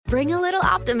Bring a little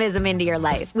optimism into your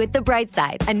life with The Bright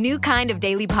Side, a new kind of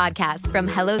daily podcast from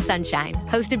Hello Sunshine,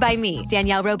 hosted by me,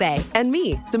 Danielle Robay. And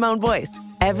me, Simone Boyce.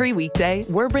 Every weekday,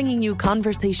 we're bringing you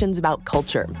conversations about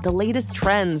culture, the latest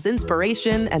trends,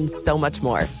 inspiration, and so much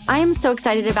more. I am so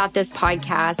excited about this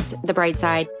podcast, The Bright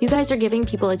Side. You guys are giving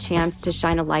people a chance to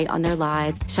shine a light on their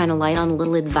lives, shine a light on a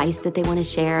little advice that they want to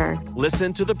share.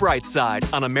 Listen to The Bright Side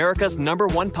on America's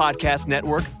 #1 podcast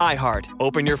network, iHeart.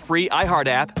 Open your free iHeart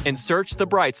app and search The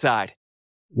Bright Side.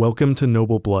 Welcome to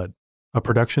Noble Blood, a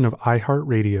production of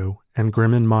iHeartRadio and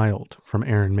Grim and Mild from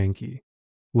Aaron Mahnke.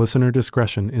 Listener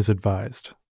discretion is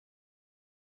advised.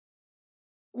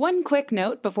 One quick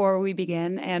note before we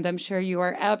begin, and I'm sure you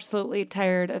are absolutely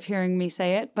tired of hearing me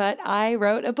say it, but I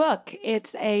wrote a book.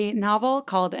 It's a novel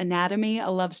called Anatomy, a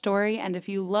Love Story, and if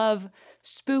you love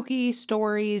spooky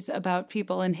stories about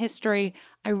people in history,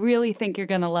 I really think you're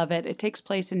going to love it. It takes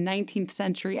place in 19th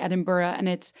century Edinburgh, and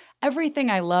it's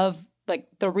everything I love, like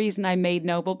the reason I made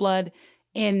Noble Blood,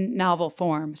 in novel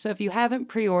form. So if you haven't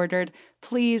pre-ordered,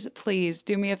 please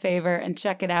do me a favor and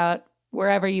check it out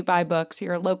wherever you buy books,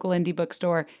 your local indie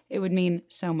bookstore. It would mean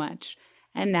so much.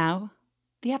 And now,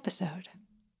 the episode.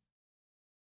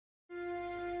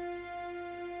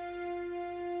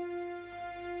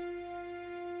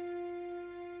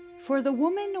 For the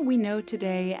woman we know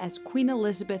today as Queen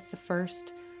Elizabeth I,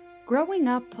 growing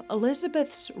up,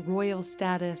 Elizabeth's royal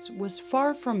status was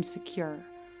far from secure.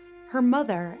 Her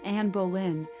mother, Anne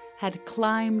Boleyn, had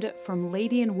climbed from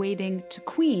lady-in-waiting to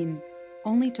queen,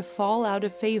 only to fall out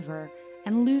of favor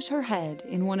and lose her head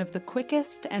in one of the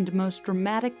quickest and most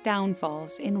dramatic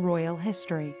downfalls in royal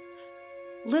history.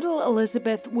 Little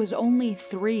Elizabeth was only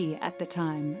 3 at the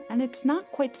time, and it's not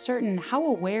quite certain how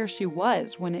aware she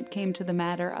was when it came to the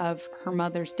matter of her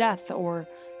mother's death or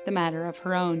the matter of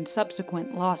her own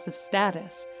subsequent loss of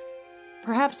status.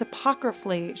 Perhaps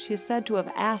apocryphally, she is said to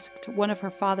have asked one of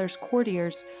her father's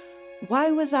courtiers,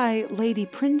 "Why was I Lady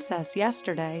Princess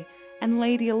yesterday and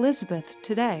Lady Elizabeth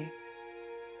today?"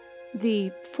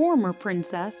 The former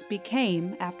princess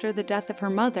became, after the death of her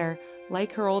mother,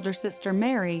 like her older sister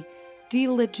Mary,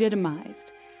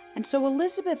 delegitimized, and so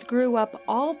Elizabeth grew up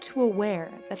all too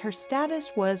aware that her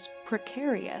status was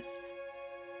precarious.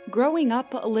 Growing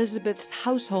up, Elizabeth's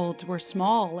households were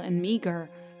small and meager.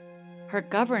 Her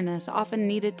governess often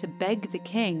needed to beg the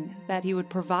king that he would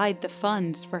provide the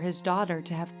funds for his daughter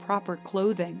to have proper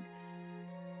clothing.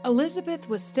 Elizabeth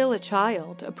was still a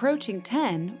child, approaching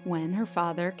 10, when her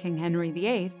father, King Henry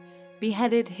VIII,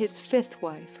 beheaded his 5th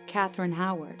wife, Catherine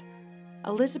Howard.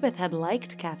 Elizabeth had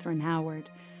liked Catherine Howard.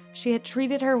 She had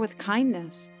treated her with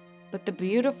kindness, but the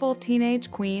beautiful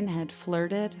teenage queen had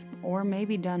flirted, or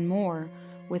maybe done more,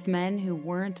 with men who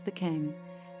weren't the king.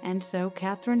 And so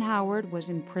Catherine Howard was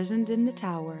imprisoned in the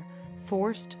Tower,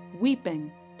 forced,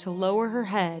 weeping, to lower her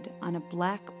head on a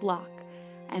black block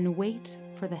and wait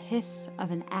for the hiss of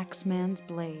an axeman's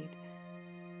blade.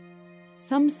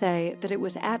 Some say that it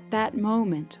was at that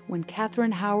moment when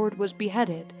Catherine Howard was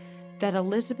beheaded that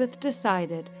Elizabeth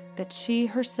decided that she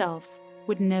herself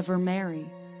would never marry.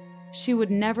 She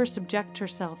would never subject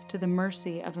herself to the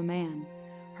mercy of a man.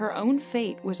 Her own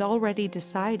fate was already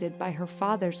decided by her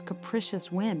father's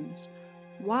capricious whims.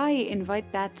 Why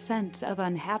invite that sense of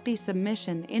unhappy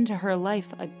submission into her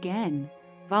life again,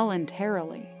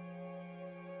 voluntarily?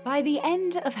 By the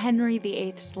end of Henry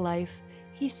VIII's life,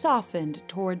 he softened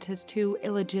towards his 2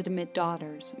 illegitimate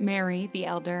daughters, Mary the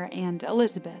elder and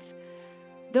Elizabeth.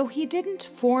 Though he didn't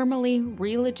formally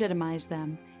re-legitimize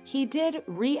them, he did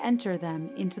re-enter them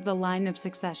into the line of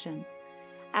succession.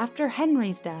 After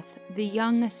Henry's death, the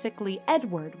young, sickly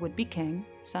Edward would be king,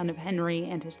 son of Henry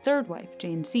and his 3rd wife,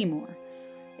 Jane Seymour.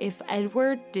 If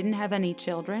Edward didn't have any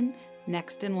children,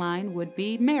 next in line would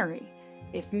be Mary.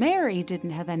 If Mary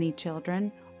didn't have any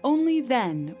children, only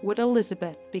then would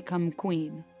Elizabeth become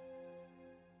queen.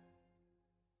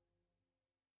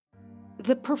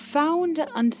 The profound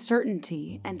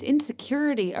uncertainty and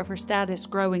insecurity of her status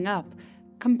growing up,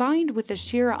 combined with the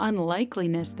sheer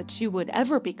unlikeliness that she would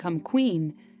ever become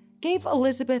queen, gave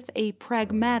Elizabeth a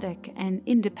pragmatic and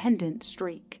independent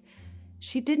streak.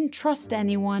 She didn't trust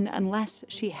anyone unless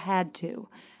she had to,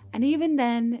 and even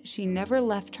then, she never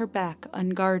left her back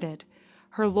unguarded.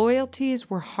 Her loyalties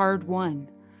were hard-won.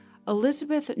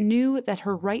 Elizabeth knew that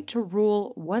her right to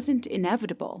rule wasn't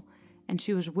inevitable, and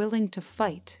she was willing to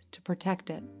fight to protect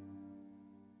it.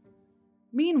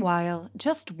 Meanwhile,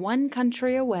 just one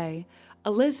country away,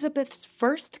 Elizabeth's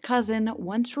first cousin,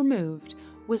 once removed,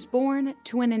 was born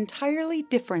to an entirely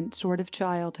different sort of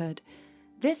childhood.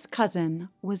 This cousin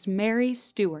was Mary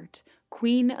Stuart,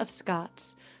 Queen of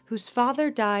Scots, whose father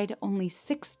died only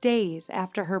 6 days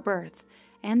after her birth,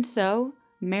 and so,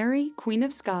 Mary, Queen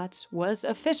of Scots, was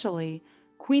officially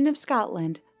Queen of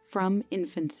Scotland from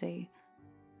infancy.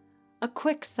 A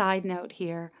quick side note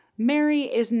here, Mary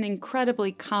is an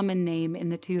incredibly common name in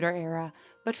the Tudor era,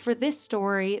 but for this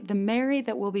story, the Mary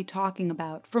that we'll be talking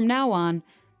about from now on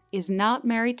is not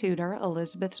Mary Tudor,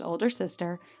 Elizabeth's older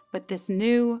sister, but this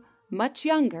new, much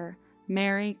younger,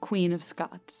 Mary, Queen of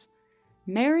Scots.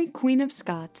 Mary, Queen of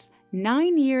Scots,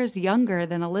 9 years younger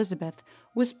than Elizabeth,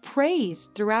 was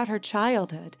praised throughout her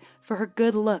childhood for her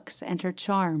good looks and her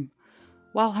charm.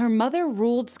 While her mother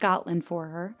ruled Scotland for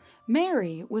her,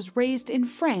 Mary was raised in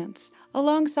France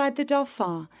alongside the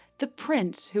Dauphin, the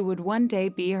prince who would one day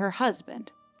be her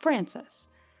husband, Francis.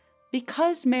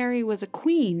 Because Mary was a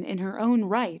queen in her own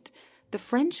right, the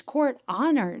French court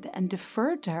honored and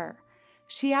deferred to her.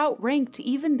 She outranked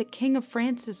even the King of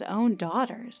France's own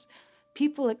daughters.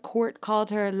 People at court called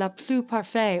her la plus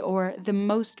parfaite, or the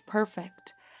most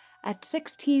perfect. At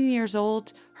 16 years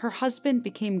old, her husband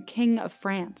became King of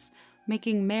France,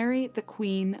 making Mary the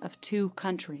queen of 2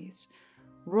 countries.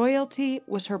 Royalty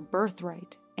was her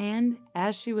birthright, and,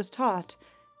 as she was taught,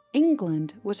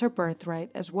 England was her birthright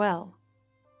as well.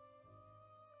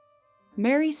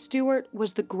 Mary Stuart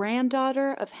was the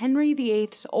granddaughter of Henry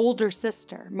VIII's older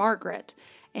sister, Margaret,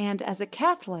 and as a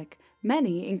Catholic,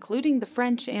 many, including the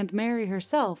French and Mary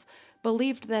herself,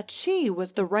 believed that she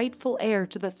was the rightful heir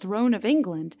to the throne of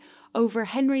England over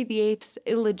Henry VIII's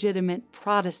illegitimate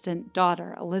Protestant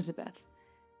daughter, Elizabeth.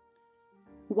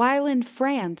 While in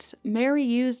France, Mary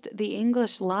used the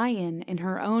English lion in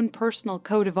her own personal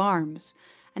coat of arms,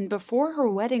 and before her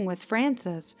wedding with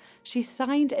Francis, she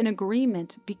signed an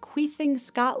agreement bequeathing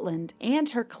Scotland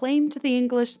and her claim to the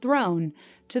English throne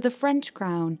to the French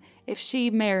crown if she,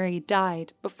 Mary,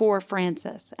 died before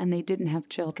Francis and they didn't have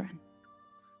children.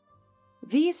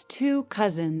 These 2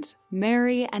 cousins,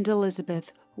 Mary and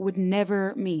Elizabeth, would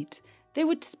never meet. They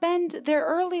would spend their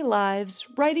early lives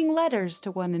writing letters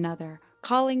to one another,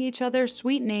 calling each other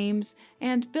sweet names,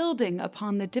 and building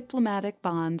upon the diplomatic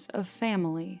bonds of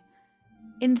family.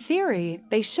 In theory,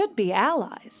 they should be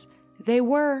allies. They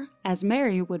were, as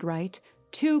Mary would write,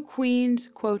 2 queens,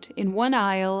 quote, in one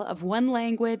isle of one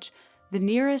language, the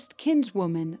nearest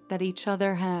kinswoman that each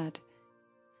other had.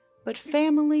 But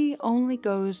family only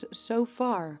goes so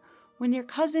far when your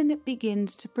cousin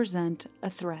begins to present a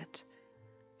threat.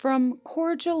 From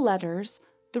cordial letters,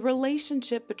 the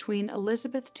relationship between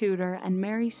Elizabeth Tudor and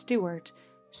Mary Stuart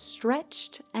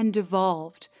stretched and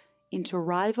devolved into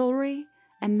rivalry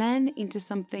and then into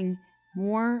something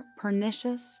more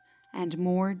pernicious and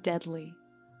more deadly.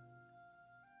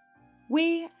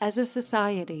 We, as a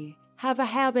society, have a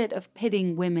habit of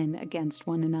pitting women against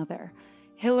one another.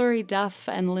 Hilary Duff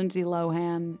and Lindsay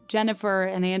Lohan, Jennifer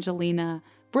and Angelina,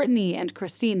 Brittany and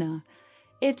Christina.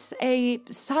 It's a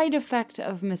side effect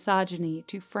of misogyny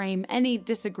to frame any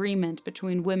disagreement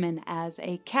between women as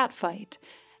a catfight,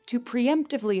 to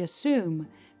preemptively assume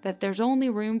that there's only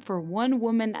room for one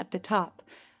woman at the top,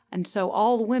 and so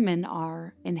all women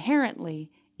are, inherently,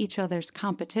 each other's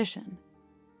competition.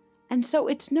 And so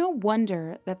it's no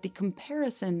wonder that the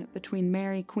comparison between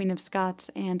Mary, Queen of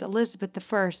Scots, and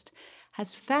Elizabeth I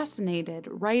has fascinated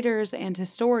writers and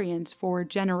historians for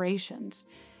generations.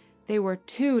 They were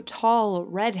 2 tall,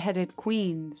 red-headed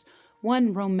queens,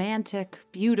 one romantic,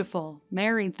 beautiful,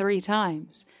 married 3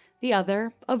 times, the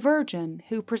other a virgin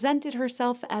who presented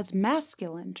herself as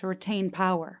masculine to retain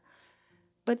power.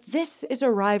 But this is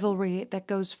a rivalry that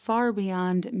goes far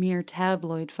beyond mere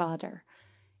tabloid fodder.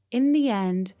 In the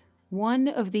end, one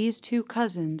of these 2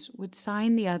 cousins would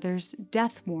sign the other's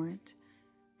death warrant.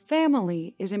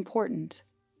 Family is important,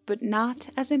 but not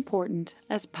as important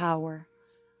as power.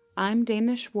 I'm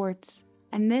Dana Schwartz,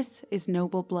 and this is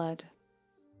Noble Blood.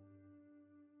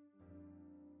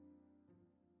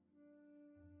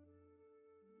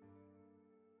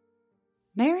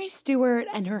 Mary Stuart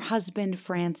and her husband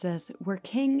Francis were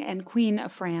King and Queen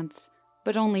of France,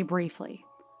 but only briefly.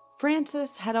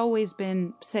 Francis had always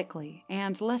been sickly,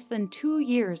 and less than 2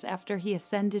 years after he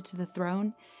ascended to the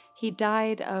throne, he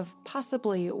died of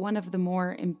possibly one of the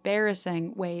more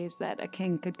embarrassing ways that a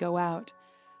king could go out,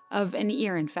 of an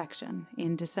ear infection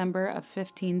in December of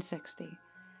 1560.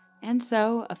 And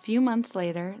so, a few months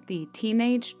later, the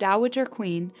teenage Dowager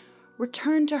Queen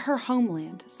returned to her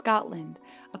homeland, Scotland,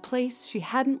 a place she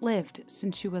hadn't lived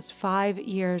since she was 5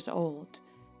 years old.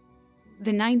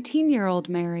 The 19-year-old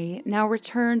Mary now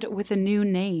returned with a new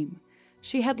name.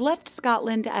 She had left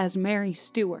Scotland as Mary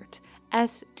Stuart,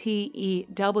 Stewart,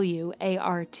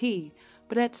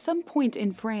 but at some point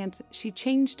in France, she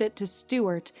changed it to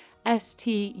Stuart,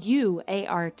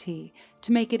 Stuart,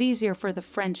 to make it easier for the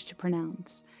French to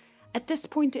pronounce. At this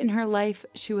point in her life,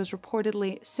 she was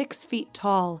reportedly 6 feet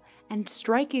tall and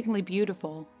strikingly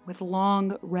beautiful, with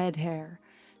long red hair.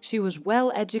 She was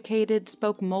well educated,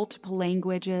 spoke multiple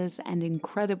languages, and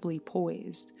incredibly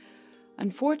poised.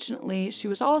 Unfortunately, she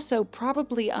was also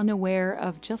probably unaware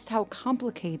of just how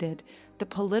complicated the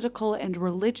political and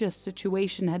religious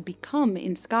situation had become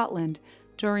in Scotland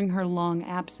during her long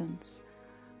absence.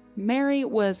 Mary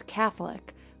was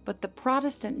Catholic, but the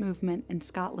Protestant movement in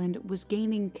Scotland was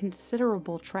gaining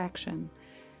considerable traction.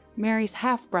 Mary's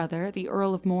half-brother, the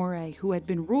Earl of Moray, who had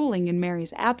been ruling in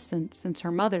Mary's absence since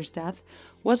her mother's death,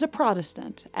 was a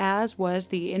Protestant, as was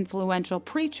the influential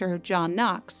preacher John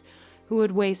Knox, who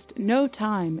would waste no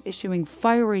time issuing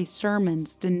fiery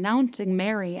sermons denouncing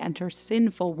Mary and her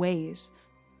sinful ways.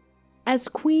 As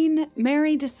queen,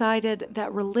 Mary decided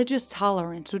that religious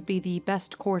tolerance would be the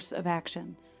best course of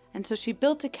action, and so she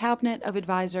built a cabinet of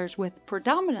advisors with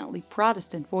predominantly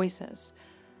Protestant voices.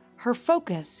 Her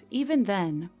focus, even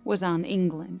then, was on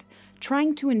England,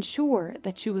 trying to ensure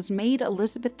that she was made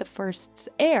Elizabeth I's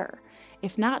heir,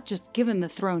 if not just given the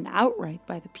throne outright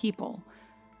by the people.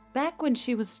 Back when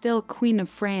she was still Queen of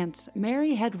France,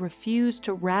 Mary had refused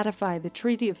to ratify the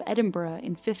Treaty of Edinburgh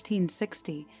in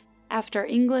 1560, after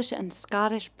English and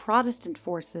Scottish Protestant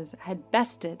forces had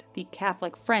bested the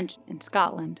Catholic French in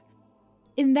Scotland.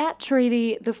 In that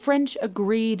treaty, the French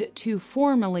agreed to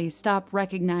formally stop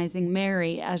recognizing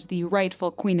Mary as the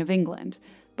rightful Queen of England,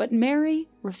 but Mary,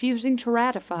 refusing to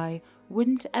ratify,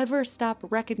 wouldn't ever stop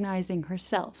recognizing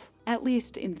herself, at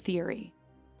least in theory.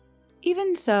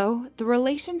 Even so, the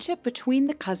relationship between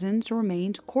the cousins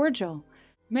remained cordial.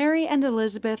 Mary and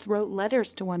Elizabeth wrote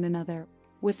letters to one another,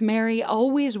 with Mary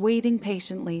always waiting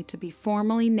patiently to be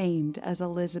formally named as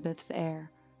Elizabeth's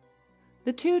heir.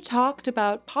 The two talked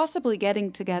about possibly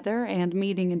getting together and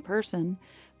meeting in person,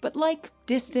 but like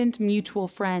distant mutual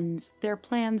friends, their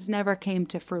plans never came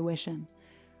to fruition.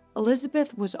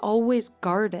 Elizabeth was always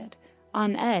guarded,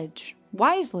 on edge,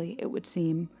 wisely it would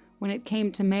seem, when it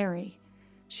came to Mary.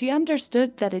 She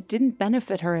understood that it didn't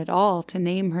benefit her at all to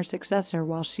name her successor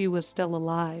while she was still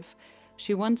alive.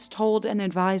 She once told an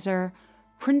advisor,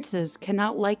 "Princes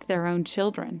cannot like their own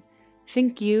children.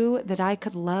 Think you that I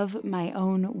could love my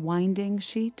own winding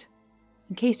sheet?"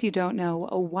 In case you don't know,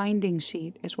 a winding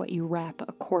sheet is what you wrap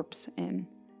a corpse in.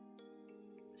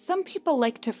 Some people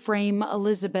like to frame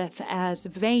Elizabeth as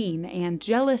vain and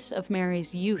jealous of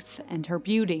Mary's youth and her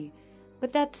beauty,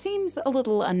 but that seems a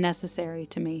little unnecessary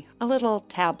to me, a little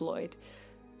tabloid.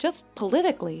 Just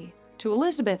politically, to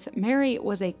Elizabeth, Mary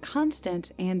was a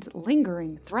constant and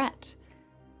lingering threat.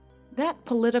 That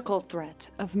political threat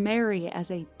of Mary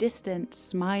as a distant,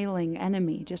 smiling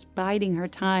enemy just biding her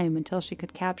time until she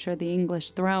could capture the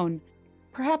English throne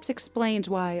perhaps explains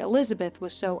why Elizabeth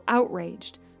was so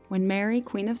outraged when Mary,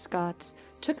 Queen of Scots,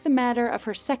 took the matter of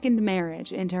her second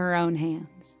marriage into her own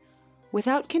hands.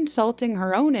 Without consulting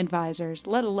her own advisors,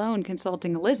 let alone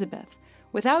consulting Elizabeth,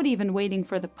 without even waiting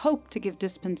for the Pope to give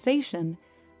dispensation,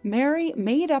 Mary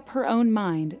made up her own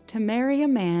mind to marry a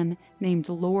man named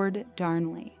Lord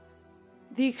Darnley.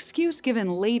 The excuse given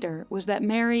later was that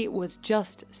Mary was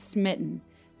just smitten,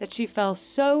 that she fell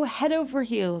so head over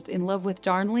heels in love with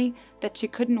Darnley that she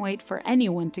couldn't wait for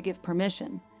anyone to give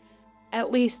permission.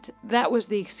 At least, that was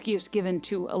the excuse given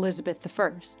to Elizabeth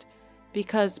I,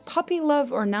 because puppy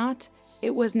love or not,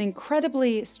 it was an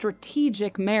incredibly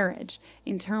strategic marriage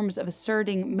in terms of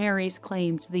asserting Mary's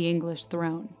claim to the English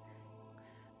throne.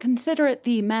 Consider it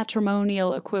the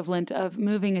matrimonial equivalent of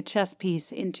moving a chess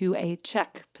piece into a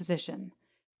check position.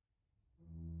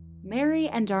 Mary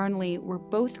and Darnley were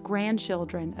both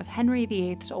grandchildren of Henry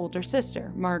VIII's older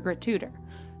sister, Margaret Tudor,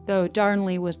 though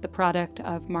Darnley was the product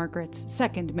of Margaret's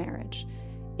second marriage.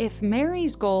 If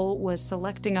Mary's goal was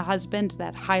selecting a husband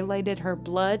that highlighted her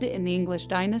blood in the English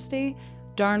dynasty,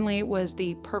 Darnley was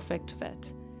the perfect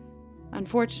fit.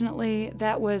 Unfortunately,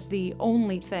 that was the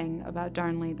only thing about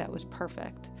Darnley that was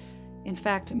perfect. In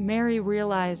fact, Mary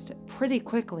realized pretty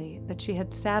quickly that she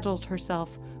had saddled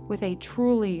herself with a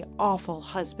truly awful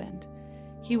husband.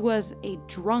 He was a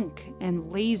drunk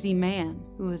and lazy man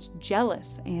who was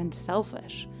jealous and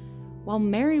selfish. While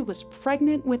Mary was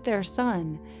pregnant with their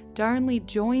son, Darnley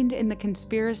joined in the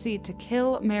conspiracy to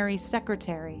kill Mary's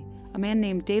secretary, a man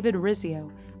named David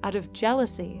Rizzio, out of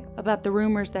jealousy about the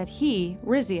rumors that he,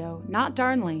 Rizzio, not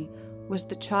Darnley, was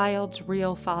the child's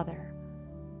real father.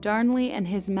 Darnley and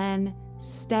his men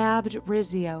stabbed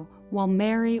Rizzio while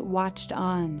Mary watched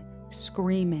on,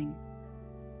 screaming.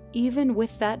 Even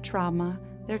with that trauma,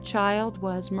 their child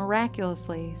was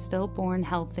miraculously still born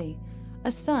healthy,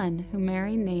 a son who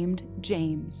Mary named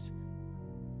James.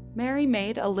 Mary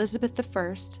made Elizabeth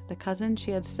I, the cousin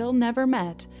she had still never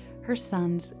met, her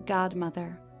son's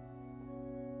godmother.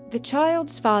 The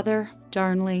child's father,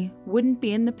 Darnley, wouldn't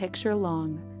be in the picture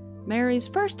long. Mary's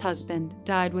first husband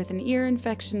died with an ear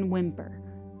infection whimper.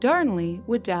 Darnley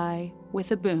would die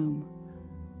with a boom.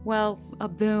 Well, a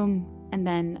boom and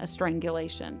then a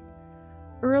strangulation.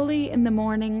 Early in the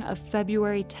morning of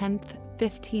February 10th,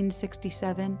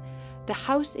 1567, the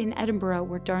house in Edinburgh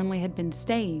where Darnley had been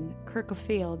staying, Kirk of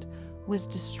Field, was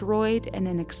destroyed in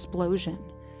an explosion.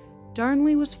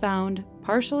 Darnley was found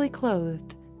partially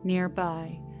clothed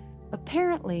nearby.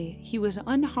 Apparently, he was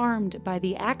unharmed by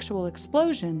the actual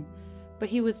explosion, but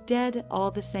he was dead all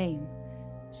the same.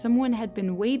 Someone had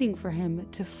been waiting for him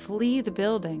to flee the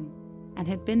building and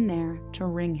had been there to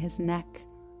wring his neck.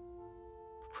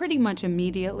 Pretty much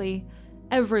immediately,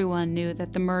 everyone knew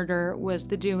that the murder was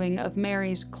the doing of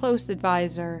Mary's close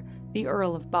advisor, the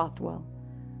Earl of Bothwell.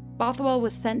 Bothwell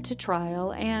was sent to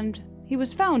trial, and he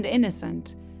was found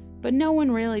innocent, but no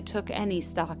one really took any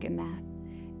stock in that.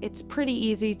 It's pretty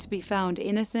easy to be found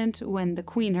innocent when the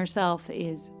Queen herself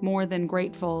is more than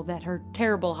grateful that her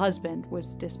terrible husband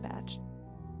was dispatched.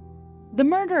 The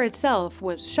murder itself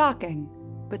was shocking,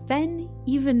 but then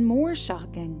even more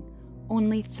shocking.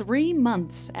 Only 3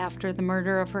 months after the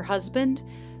murder of her husband,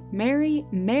 Mary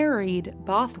married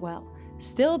Bothwell,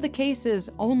 still the case's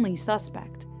only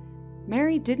suspect.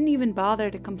 Mary didn't even bother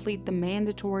to complete the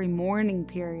mandatory mourning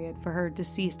period for her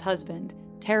deceased husband,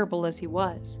 terrible as he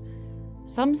was.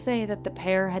 Some say that the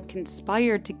pair had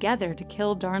conspired together to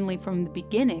kill Darnley from the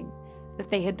beginning,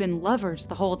 that they had been lovers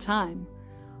the whole time.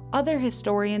 Other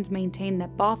historians maintain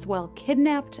that Bothwell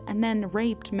kidnapped and then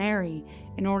raped Mary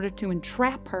in order to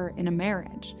entrap her in a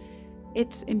marriage.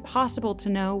 It's impossible to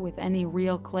know with any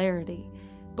real clarity,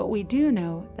 but we do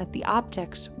know that the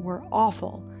optics were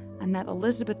awful and that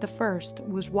Elizabeth I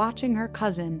was watching her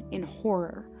cousin in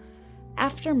horror.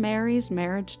 After Mary's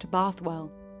marriage to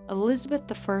Bothwell, Elizabeth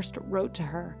I wrote to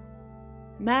her,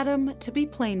 "Madam, to be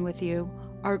plain with you,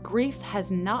 our grief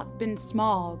has not been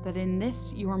small that in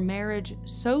this your marriage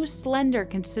so slender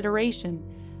consideration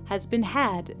has been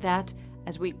had that,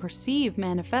 as we perceive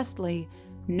manifestly,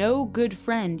 no good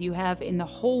friend you have in the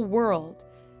whole world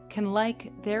can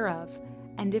like thereof,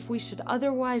 and if we should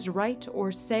otherwise write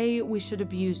or say, we should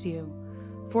abuse you.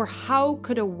 For how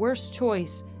could a worse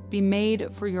choice be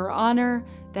made for your honor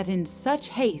that in such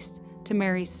haste to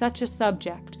marry such a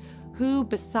subject, who,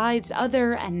 besides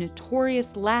other and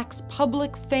notorious lacks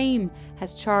public fame,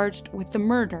 has charged with the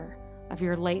murder of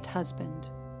your late husband?"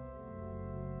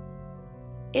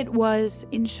 It was,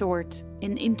 in short,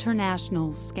 an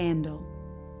international scandal.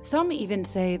 Some even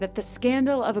say that the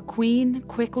scandal of a queen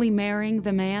quickly marrying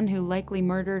the man who likely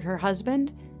murdered her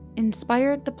husband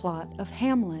inspired the plot of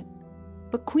Hamlet.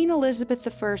 But Queen Elizabeth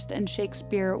I and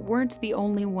Shakespeare weren't the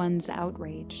only ones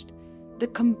outraged. The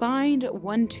combined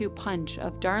 1-2 punch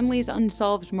of Darnley's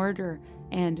unsolved murder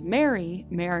and Mary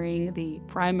marrying the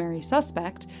primary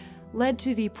suspect led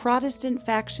to the Protestant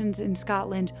factions in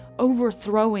Scotland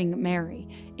overthrowing Mary,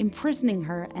 imprisoning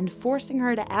her and forcing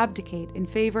her to abdicate in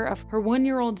favor of her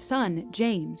 1-year-old son,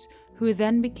 James, who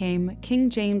then became King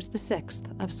James VI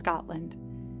of Scotland.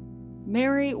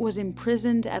 Mary was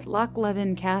imprisoned at Loch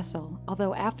Leven Castle,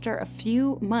 although after a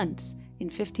few months, in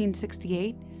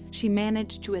 1568, she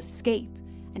managed to escape,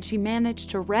 and she managed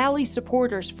to rally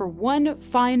supporters for one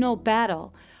final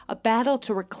battle, a battle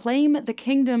to reclaim the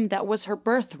kingdom that was her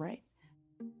birthright.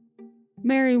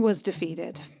 Mary was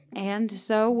defeated, and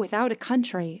so, without a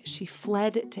country, she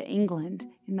fled to England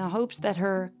in the hopes that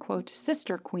her, quote,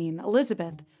 sister queen,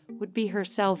 Elizabeth, would be her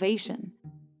salvation.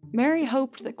 Mary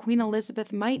hoped that Queen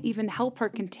Elizabeth might even help her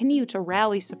continue to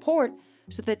rally support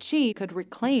so that she could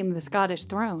reclaim the Scottish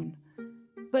throne.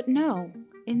 But no.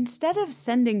 Instead of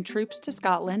sending troops to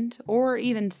Scotland, or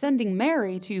even sending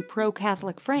Mary to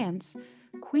pro-Catholic France,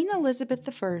 Queen Elizabeth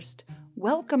I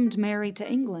welcomed Mary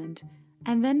to England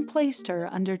and then placed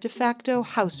her under de facto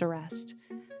house arrest.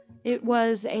 It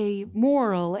was a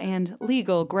moral and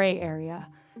legal gray area.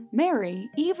 Mary,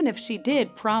 even if she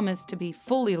did promise to be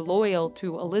fully loyal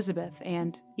to Elizabeth,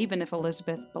 and even if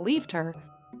Elizabeth believed her,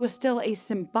 was still a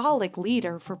symbolic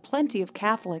leader for plenty of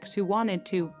Catholics who wanted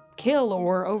to kill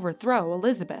or overthrow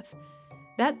Elizabeth.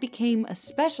 That became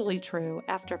especially true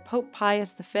after Pope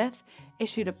Pius V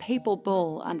issued a papal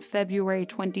bull on February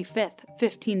 25,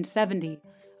 1570,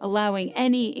 allowing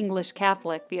any English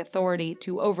Catholic the authority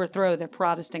to overthrow their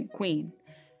Protestant queen.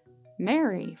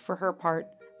 Mary, for her part,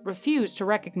 refused to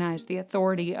recognize the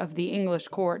authority of the English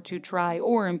court to try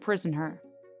or imprison her.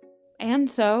 And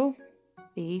so,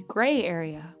 the gray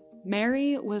area.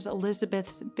 Mary was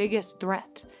Elizabeth's biggest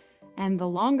threat. and the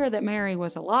longer that Mary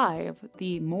was alive,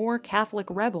 the more Catholic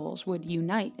rebels would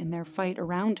unite in their fight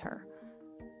around her.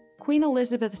 Queen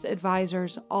Elizabeth's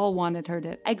advisors all wanted her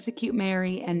to execute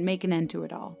Mary and make an end to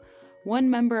it all. One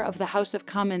member of the House of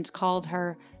Commons called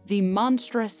her the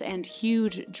monstrous and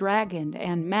huge dragon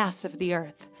and mass of the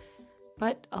earth.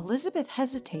 But Elizabeth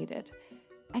hesitated.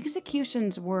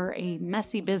 Executions were a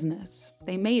messy business.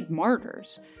 They made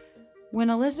martyrs. When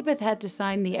Elizabeth had to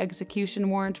sign the execution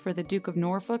warrant for the Duke of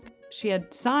Norfolk, she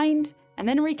had signed and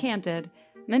then recanted,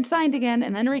 and then signed again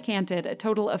and then recanted a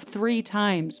total of 3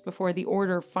 times before the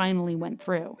order finally went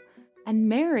through. And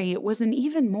Mary was an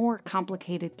even more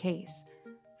complicated case.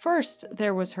 First,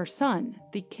 there was her son,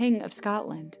 the King of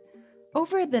Scotland.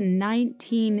 Over the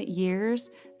 19 years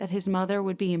that his mother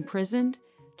would be imprisoned,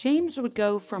 James would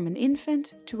go from an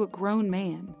infant to a grown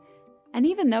man. And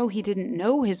even though he didn't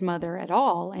know his mother at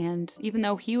all, and even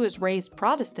though he was raised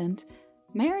Protestant,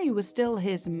 Mary was still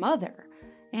his mother,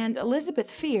 and Elizabeth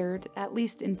feared, at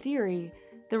least in theory,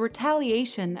 the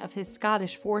retaliation of his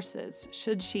Scottish forces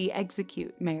should she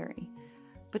execute Mary.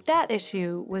 But that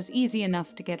issue was easy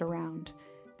enough to get around.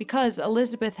 Because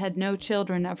Elizabeth had no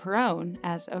children of her own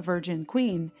as a virgin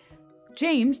queen,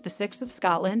 James VI of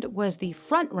Scotland was the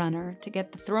front-runner to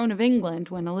get the throne of England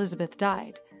when Elizabeth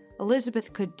died.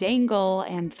 Elizabeth could dangle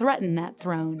and threaten that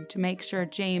throne to make sure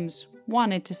James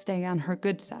wanted to stay on her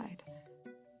good side.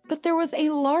 But there was a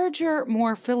larger,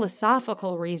 more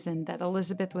philosophical reason that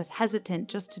Elizabeth was hesitant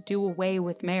just to do away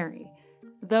with Mary.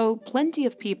 Though plenty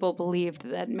of people believed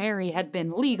that Mary had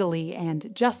been legally and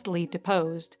justly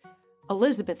deposed,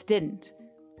 Elizabeth didn't.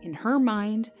 In her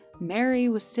mind, Mary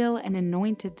was still an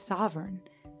anointed sovereign.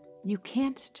 You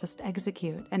can't just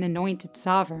execute an anointed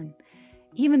sovereign.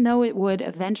 Even though it would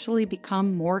eventually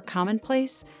become more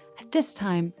commonplace, at this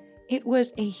time, it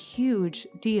was a huge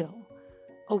deal.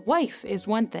 A wife is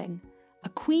one thing. A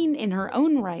queen in her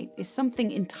own right is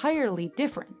something entirely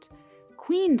different.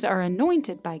 Queens are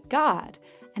anointed by God,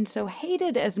 and so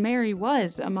hated as Mary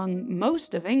was among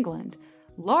most of England,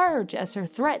 large as her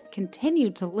threat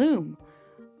continued to loom,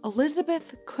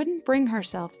 Elizabeth couldn't bring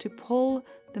herself to pull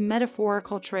the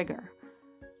metaphorical trigger.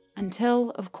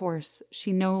 Until, of course,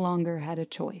 she no longer had a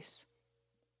choice.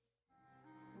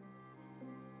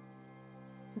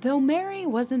 Though Mary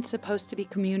wasn't supposed to be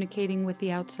communicating with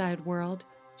the outside world,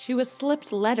 she was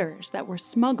slipped letters that were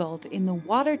smuggled in the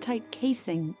watertight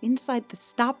casing inside the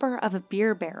stopper of a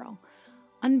beer barrel.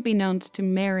 Unbeknownst to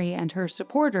Mary and her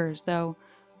supporters, though,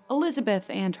 Elizabeth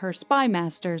and her spy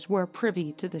masters were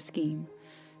privy to the scheme.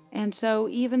 And so,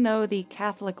 even though the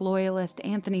Catholic loyalist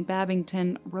Anthony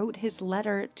Babington wrote his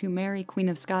letter to Mary, Queen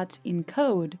of Scots in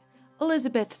code,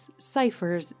 Elizabeth's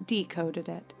ciphers decoded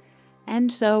it. And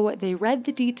so they read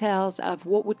the details of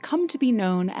what would come to be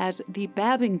known as the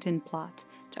Babington plot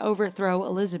to overthrow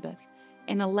Elizabeth,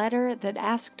 in a letter that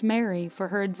asked Mary for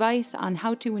her advice on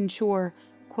how to ensure,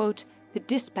 quote, the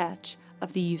dispatch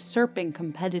of the usurping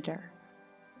competitor.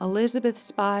 Elizabeth's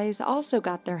spies also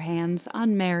got their hands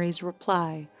on Mary's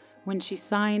reply when she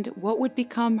signed what would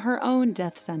become her own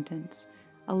death sentence,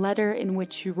 a letter in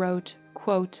which she wrote,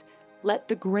 quote, let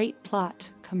the great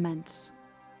plot commence.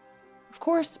 Of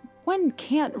course, one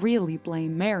can't really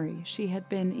blame Mary. She had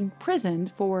been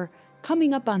imprisoned for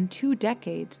coming up on 2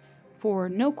 decades for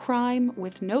no crime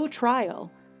with no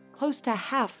trial, close to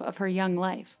half of her young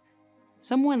life.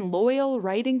 Someone loyal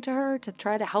writing to her to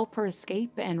try to help her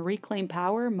escape and reclaim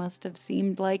power must have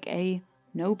seemed like a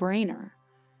no-brainer.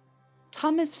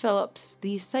 Thomas Phillips,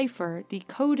 the cipher,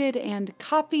 decoded and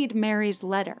copied Mary's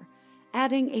letter,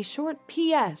 adding a short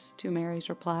P.S. to Mary's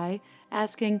reply,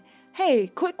 asking, hey,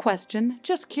 quick question,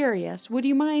 just curious, would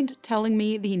you mind telling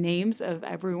me the names of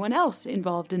everyone else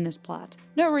involved in this plot?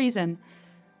 No reason.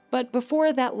 But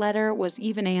before that letter was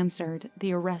even answered,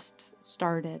 the arrests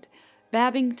started.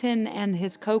 Babington and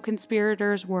his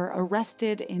co-conspirators were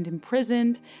arrested and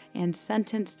imprisoned and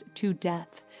sentenced to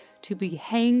death, to be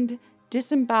hanged,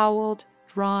 disemboweled,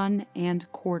 drawn, and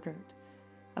quartered.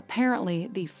 Apparently,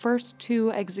 the first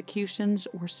 2 executions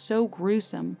were so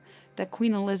gruesome that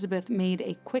Queen Elizabeth made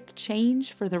a quick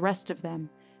change for the rest of them,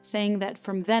 saying that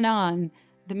from then on,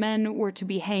 the men were to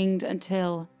be hanged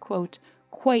until, quote,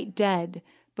 quite dead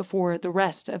before the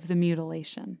rest of the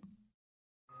mutilation.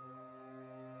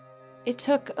 It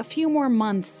took a few more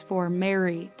months for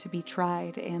Mary to be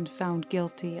tried and found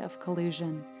guilty of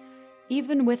collusion.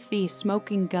 Even with the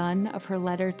smoking gun of her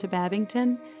letter to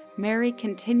Babington, Mary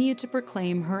continued to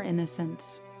proclaim her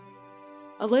innocence.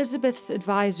 Elizabeth's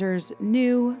advisors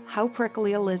knew how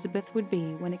prickly Elizabeth would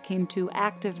be when it came to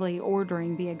actively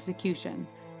ordering the execution.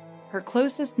 Her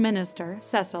closest minister,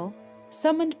 Cecil,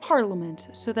 summoned Parliament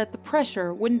so that the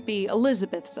pressure wouldn't be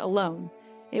Elizabeth's alone.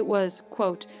 It was,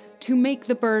 quote, to make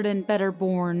the burden better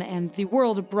borne and the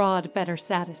world abroad better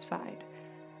satisfied.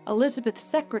 Elizabeth's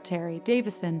secretary,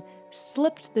 Davison,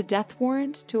 slipped the death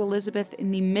warrant to Elizabeth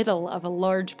in the middle of a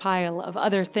large pile of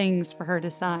other things for her to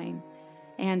sign.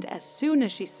 And as soon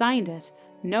as she signed it,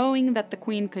 knowing that the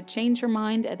Queen could change her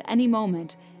mind at any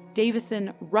moment,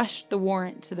 Davison rushed the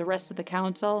warrant to the rest of the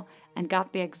council and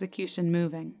got the execution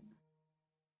moving.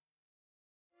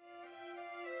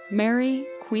 Mary,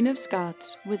 Queen of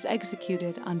Scots, was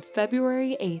executed on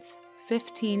February 8,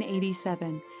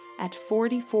 1587, at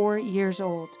 44 years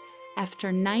old,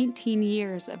 after 19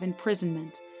 years of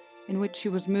imprisonment, in which she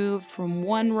was moved from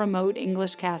one remote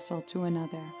English castle to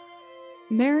another.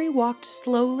 Mary walked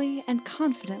slowly and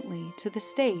confidently to the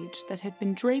stage that had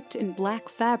been draped in black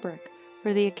fabric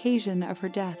for the occasion of her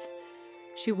death.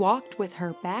 She walked with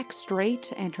her back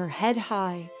straight and her head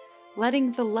high,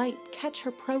 letting the light catch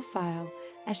her profile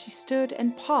as she stood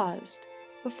and paused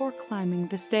before climbing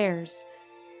the stairs.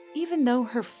 Even though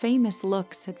her famous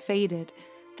looks had faded,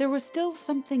 there was still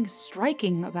something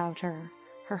striking about her.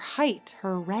 Her height,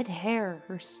 her red hair,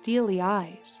 her steely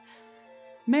eyes.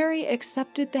 Mary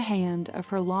accepted the hand of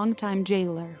her longtime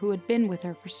jailer who had been with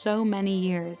her for so many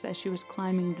years as she was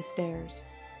climbing the stairs.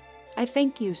 "I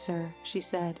thank you, sir," she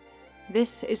said.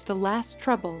 "This is the last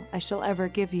trouble I shall ever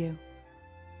give you."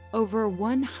 Over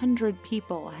 100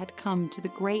 people had come to the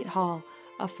great hall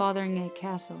of Fotheringay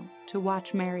Castle to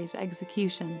watch Mary's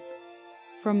execution.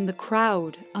 From the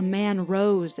crowd, a man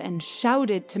rose and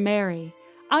shouted to Mary,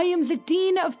 "I am the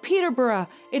Dean of Peterborough.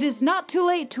 It is not too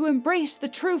late to embrace the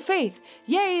true faith.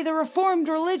 Yea, the reformed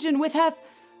religion which hath—"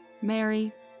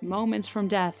 Mary, moments from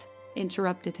death,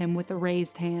 interrupted him with a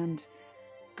raised hand.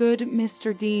 "Good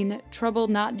Mr. Dean, trouble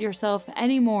not yourself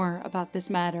any more about this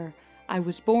matter. I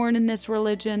was born in this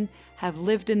religion, have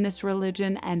lived in this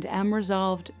religion, and am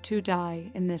resolved to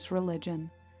die in this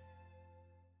religion."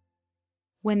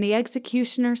 When the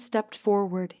executioner stepped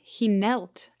forward, he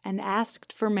knelt and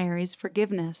asked for Mary's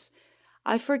forgiveness.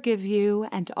 "I forgive you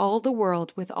and all the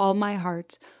world with all my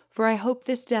heart, for I hope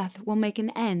this death will make an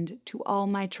end to all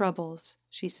my troubles,"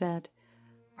 she said.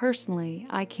 "Personally,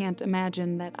 I can't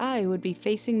imagine that I would be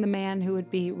facing the man who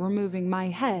would be removing my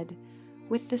head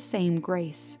with the same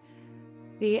grace."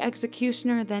 The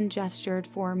executioner then gestured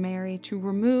for Mary to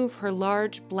remove her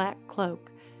large black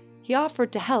cloak. He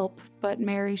offered to help, but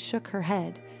Mary shook her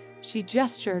head. She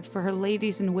gestured for her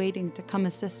ladies-in-waiting to come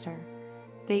assist her.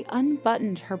 They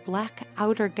unbuttoned her black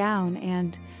outer gown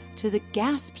and, to the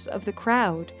gasps of the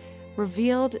crowd,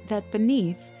 revealed that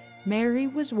beneath, Mary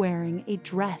was wearing a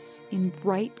dress in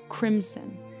bright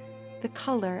crimson, the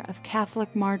color of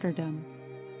Catholic martyrdom.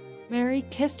 Mary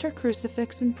kissed her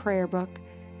crucifix and prayer book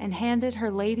and handed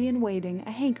her lady-in-waiting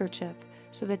a handkerchief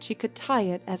so that she could tie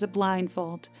it as a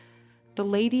blindfold. The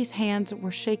lady's hands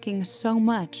were shaking so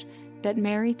much that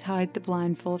Mary tied the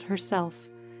blindfold herself.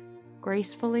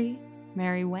 Gracefully,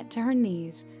 Mary went to her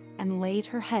knees and laid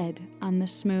her head on the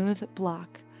smooth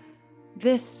block.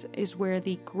 This is where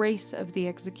the grace of the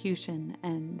execution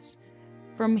ends.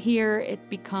 From here, it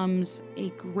becomes a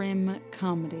grim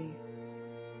comedy.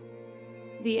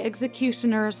 The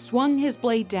executioner swung his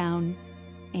blade down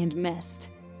and missed.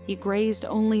 He grazed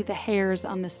only the hairs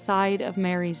on the side of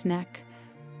Mary's neck.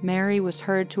 Mary was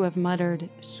heard to have muttered,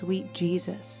 "Sweet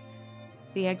Jesus."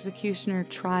 The executioner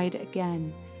tried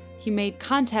again. He made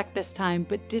contact this time,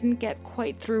 but didn't get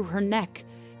quite through her neck.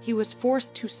 He was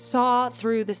forced to saw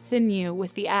through the sinew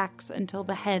with the axe until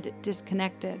the head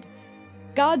disconnected.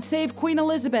 "God save Queen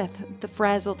Elizabeth!" the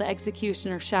frazzled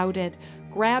executioner shouted,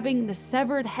 grabbing the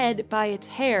severed head by its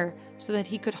hair so that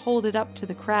he could hold it up to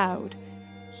the crowd.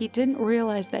 He didn't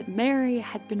realize that Mary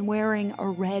had been wearing a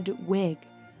red wig.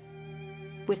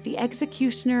 With the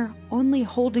executioner only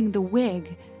holding the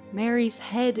wig, Mary's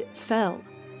head fell,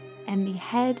 and the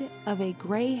head of a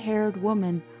gray-haired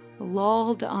woman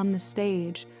lolled on the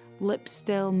stage, lips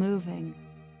still moving.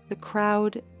 The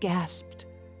crowd gasped.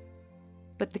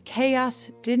 But the chaos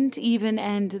didn't even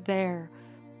end there.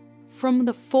 From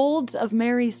the folds of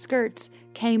Mary's skirts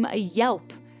came a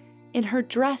yelp. In her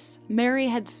dress, Mary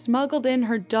had smuggled in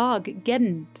her dog,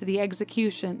 Geddon, to the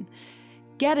execution.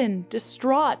 Geddon,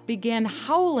 distraught, began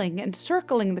howling and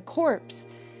circling the corpse.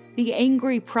 The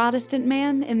angry Protestant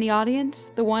man in the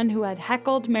audience, the one who had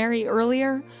heckled Mary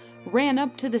earlier, ran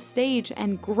up to the stage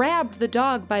and grabbed the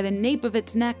dog by the nape of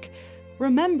its neck.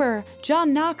 "Remember,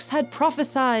 John Knox had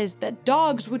prophesied that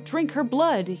dogs would drink her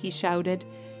blood," he shouted.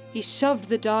 He shoved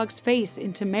the dog's face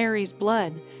into Mary's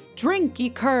blood. "Drink, ye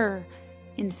cur!"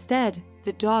 Instead,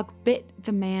 the dog bit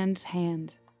the man's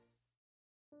hand.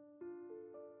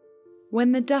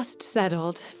 When the dust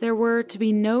settled, there were to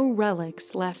be no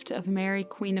relics left of Mary,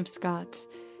 Queen of Scots,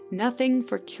 nothing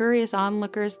for curious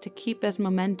onlookers to keep as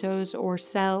mementos or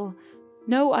sell,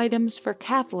 no items for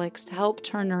Catholics to help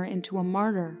turn her into a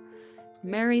martyr.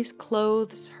 Mary's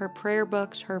clothes, her prayer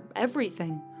books, her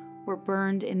everything were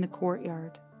burned in the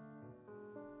courtyard.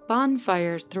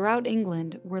 Bonfires throughout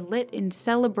England were lit in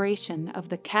celebration of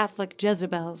the Catholic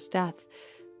Jezebel's death,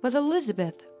 but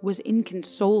Elizabeth was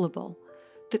inconsolable.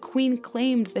 The Queen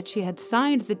claimed that she had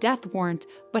signed the death warrant,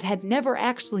 but had never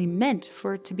actually meant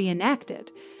for it to be enacted.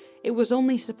 It was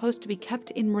only supposed to be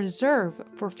kept in reserve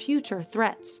for future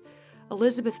threats.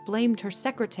 Elizabeth blamed her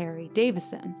secretary,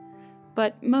 Davison.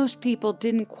 But most people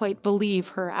didn't quite believe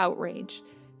her outrage.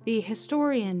 The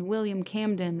historian William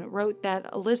Camden wrote that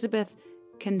Elizabeth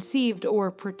conceived or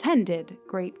pretended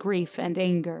great grief and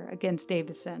anger against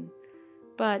Davison.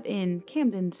 But in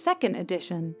Camden's second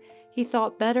edition, he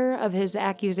thought better of his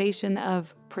accusation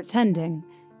of pretending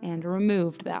and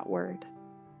removed that word.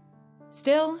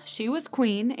 Still, she was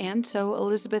queen, and so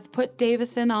Elizabeth put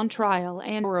Davison on trial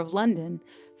and of London,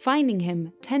 fining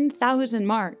him 10,000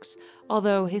 marks,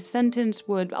 although his sentence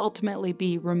would ultimately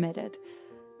be remitted.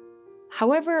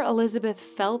 However Elizabeth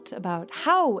felt about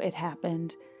how it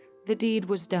happened, the deed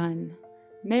was done.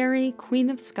 Mary, Queen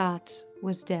of Scots,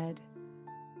 was dead.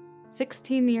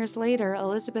 16 years later,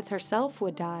 Elizabeth herself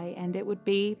would die, and it would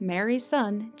be Mary's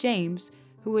son, James,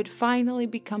 who would finally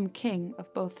become king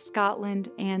of both Scotland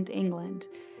and England.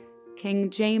 King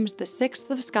James VI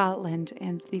of Scotland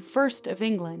and the First of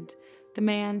England, the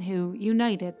man who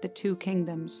united the two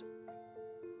kingdoms.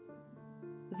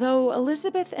 Though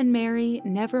Elizabeth and Mary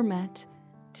never met,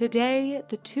 today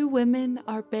the two women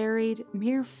are buried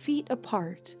mere feet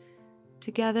apart,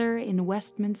 together in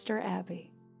Westminster Abbey.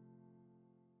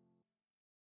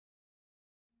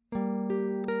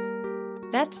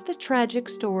 That's the tragic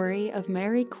story of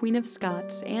Mary, Queen of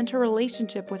Scots, and her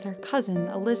relationship with her cousin,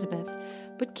 Elizabeth.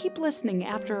 But keep listening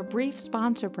after a brief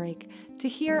sponsor break to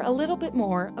hear a little bit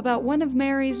more about one of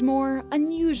Mary's more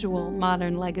unusual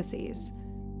modern legacies.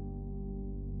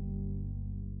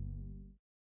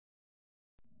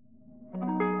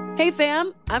 Hey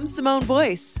fam, I'm Simone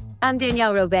Boyce. I'm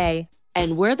Danielle Robay.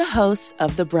 And we're the hosts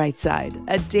of The Bright Side,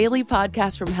 a daily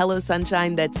podcast from Hello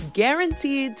Sunshine that's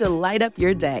guaranteed to light up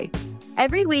your day.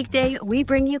 Every weekday, we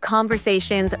bring you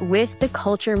conversations with the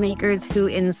culture makers who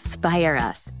inspire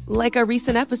us. Like our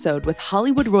recent episode with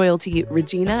Hollywood royalty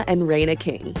Regina and Raina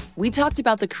King. We talked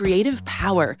about the creative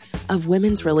power of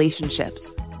women's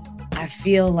relationships. I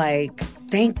feel like,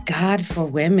 thank God for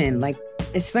women, like,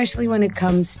 especially when it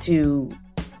comes to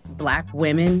Black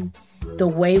women, the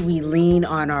way we lean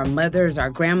on our mothers,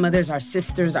 our grandmothers, our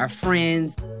sisters, our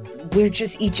friends. We're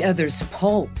just each other's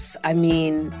pulse. I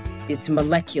mean, it's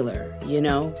molecular, you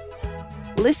know?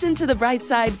 Listen to The Bright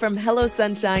Side from Hello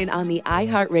Sunshine on the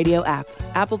iHeartRadio app,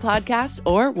 Apple Podcasts,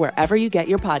 or wherever you get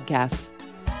your podcasts.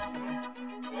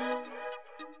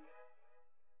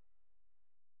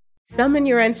 Summon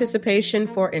your anticipation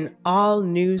for an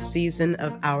all-new season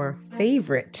of our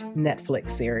favorite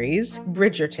Netflix series,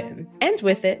 Bridgerton. And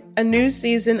with it, a new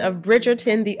season of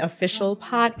Bridgerton, the official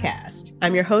podcast.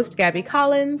 I'm your host, Gabby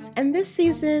Collins, and this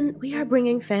season, we are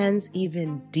bringing fans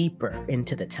even deeper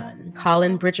into the ton.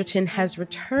 Colin Bridgerton has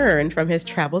returned from his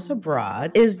travels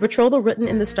abroad. Is betrothal written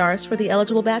in the stars for the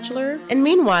eligible bachelor? And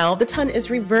meanwhile, the ton is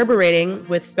reverberating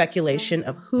with speculation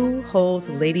of who holds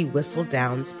Lady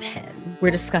Whistledown's pen.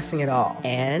 We're discussing it all.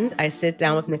 And I sit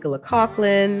down with Nicola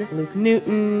Coughlan, Luke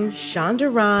Newton,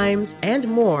 Shonda Rhimes, and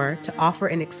more to offer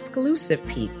an exclusive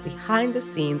peek behind the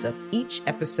scenes of each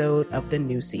episode of the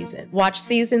new season. Watch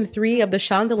season 3 of the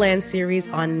Shondaland series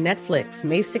on Netflix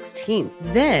May 16th.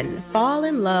 Then fall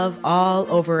in love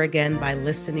all over again by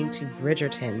listening to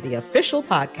Bridgerton, the official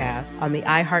podcast on the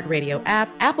iHeartRadio app,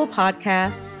 Apple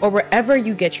Podcasts, or wherever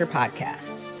you get your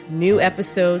podcasts. New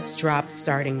episodes drop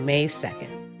starting May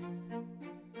 2nd.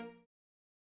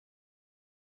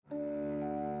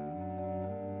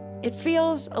 It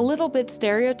feels a little bit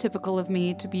stereotypical of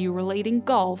me to be relating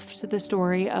golf to the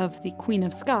story of the Queen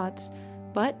of Scots,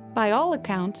 but by all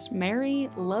accounts, Mary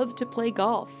loved to play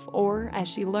golf, or as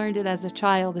she learned it as a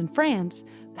child in France,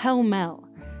 pell-mell.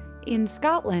 In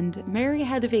Scotland, Mary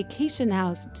had a vacation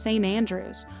house at St.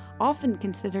 Andrews, often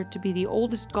considered to be the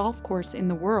oldest golf course in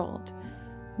the world.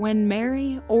 When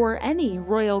Mary or any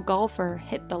royal golfer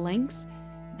hit the links,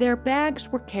 their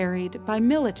bags were carried by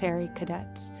military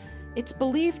cadets. It's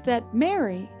believed that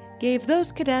Mary gave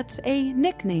those cadets a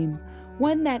nickname,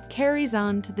 one that carries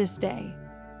on to this day.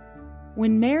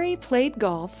 When Mary played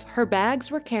golf, her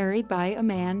bags were carried by a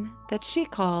man that she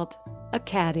called a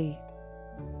caddy.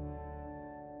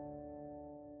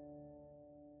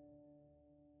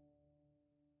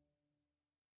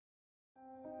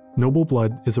 Noble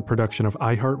Blood is a production of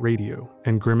iHeartRadio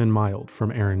and Grim and Mild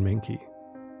from Aaron Mahnke.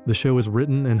 The show is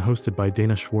written and hosted by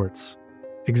Dana Schwartz.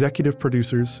 Executive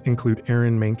producers include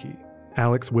Aaron Mahnke,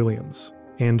 Alex Williams,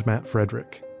 and Matt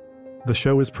Frederick. The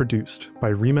show is produced by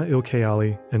Rima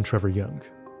Ilkayali and Trevor Young.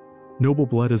 Noble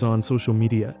Blood is on social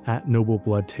media at Noble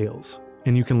Blood Tales,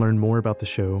 and you can learn more about the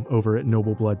show over at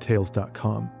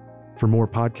noblebloodtales.com. For more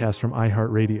podcasts from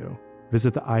iHeartRadio,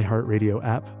 visit the iHeartRadio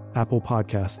app, Apple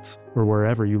Podcasts, or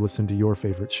wherever you listen to your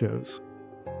favorite shows.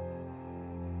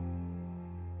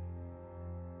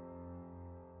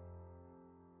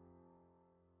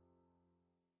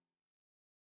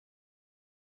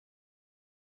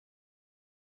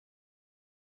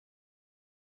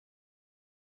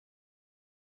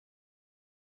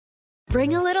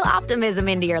 Bring a little optimism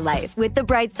into your life with The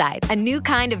Bright Side, a new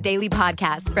kind of daily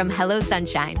podcast from Hello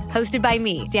Sunshine, hosted by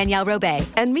me, Danielle Robay.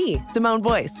 And me, Simone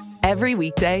Boyce. Every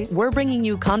weekday, we're bringing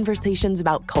you conversations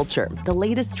about culture, the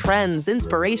latest trends,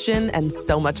 inspiration, and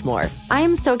so much more. I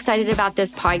am so excited about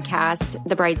this podcast,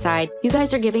 The Bright Side. You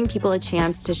guys are giving people a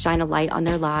chance to shine a light on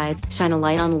their lives, shine a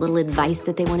light on a little advice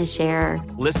that they want to share.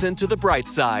 Listen to The Bright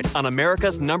Side on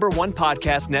America's #1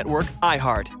 podcast network,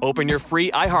 iHeart. Open your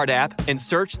free iHeart app and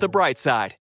search The Bright Side.